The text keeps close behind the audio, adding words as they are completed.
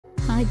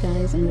Hi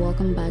guys, and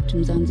welcome back to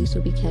Mzansi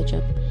Soapie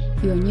CatchUp.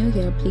 If you are new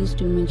here, please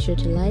do make sure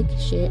to like,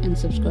 share and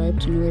subscribe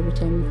to know every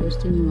time we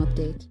post a new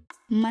update.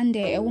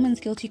 Monday, a woman's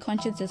guilty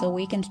conscience is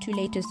awakened too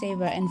late to save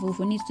her, and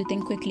Vuvu needs to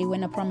think quickly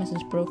when a promise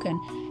is broken.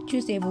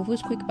 Tuesday,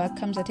 Vuvu's quick buck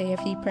comes at a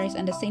hefty price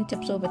and a saint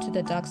tips over to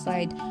the dark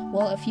side,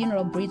 while a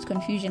funeral breeds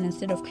confusion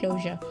instead of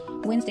closure.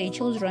 Wednesday,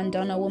 chills run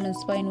down a woman's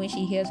spine when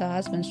she hears her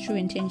husband's true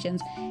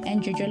intentions,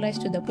 and Jojo lies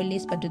to the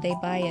police, but do they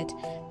buy it?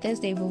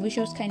 Thursday, Vuvu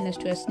shows kindness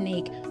to a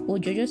snake. Will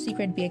Jojo's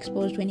secret be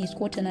exposed when he's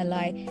caught in a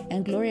lie?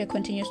 And Gloria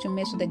continues to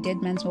mess with the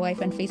dead man's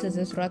wife and faces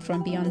his wrath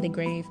from beyond the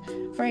grave.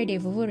 Friday,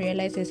 Vuvu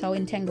realizes how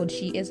entangled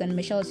she is, and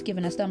Michelle is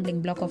given a stumbling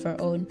block of her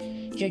own.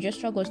 Jojo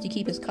struggles to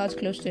keep his cards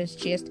close to his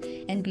chest,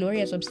 and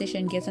Gloria's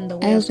obsession gets in the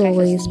way. As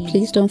always,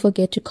 please don't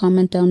forget to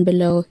comment down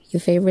below your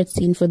favorite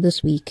scene for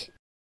this week.